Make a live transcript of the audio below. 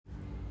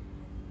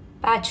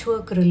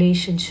Patchwork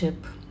Relationship.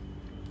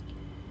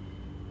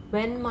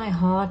 When my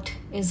heart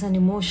is an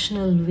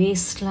emotional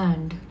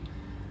wasteland,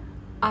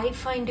 I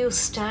find you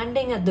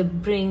standing at the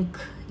brink,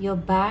 your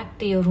back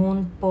to your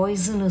own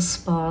poisonous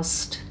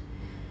past.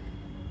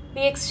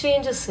 We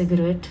exchange a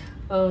cigarette,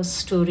 a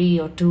story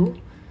or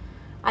two.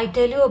 I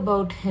tell you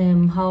about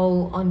him,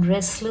 how on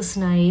restless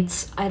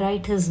nights I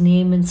write his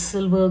name in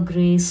silver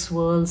grey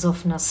swirls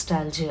of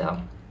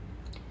nostalgia.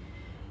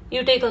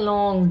 You take a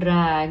long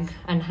drag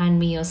and hand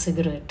me your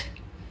cigarette.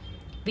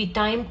 We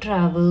time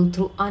travel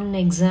through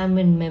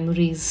unexamined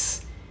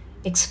memories,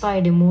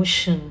 expired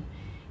emotion.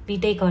 We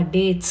take our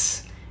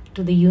dates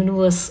to the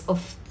universe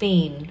of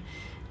pain.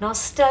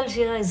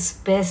 Nostalgia is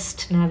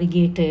best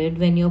navigated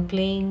when you're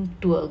playing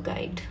tour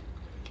guide.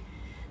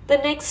 The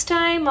next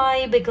time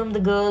I become the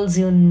girls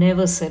you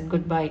never said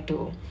goodbye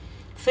to,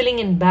 filling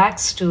in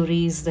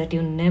backstories that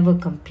you never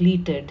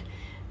completed.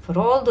 For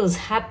all those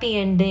happy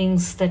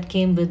endings that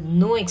came with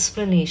no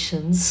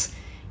explanations,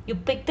 you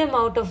pick them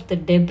out of the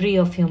debris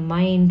of your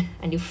mind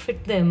and you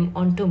fit them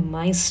onto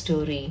my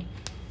story.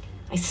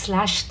 I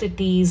slash the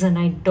T's and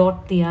I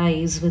dot the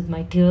I's with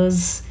my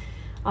tears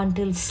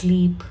until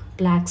sleep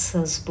blacks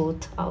us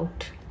both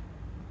out.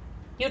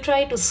 You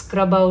try to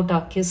scrub out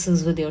our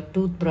kisses with your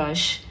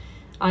toothbrush.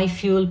 I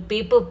fuel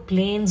paper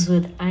planes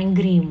with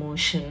angry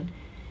emotion.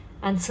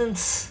 And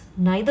since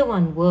neither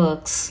one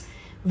works,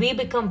 we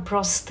become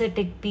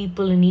prosthetic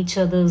people in each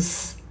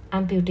other's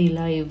amputee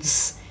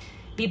lives.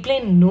 We play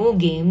no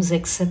games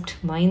except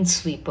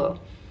Minesweeper.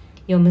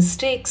 Your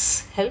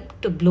mistakes help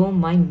to blow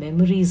my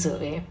memories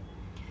away.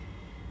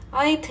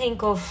 I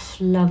think of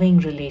loving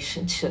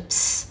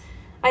relationships.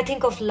 I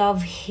think of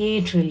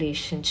love-hate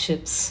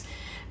relationships.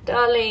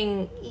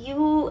 Darling,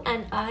 you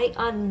and I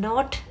are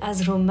not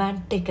as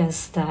romantic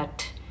as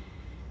that.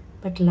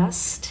 But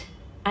lust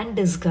and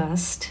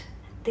disgust,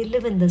 they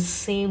live in the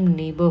same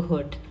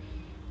neighborhood.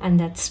 And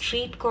that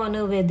street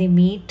corner where they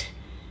meet,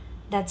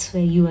 that's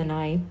where you and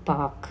I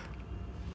park.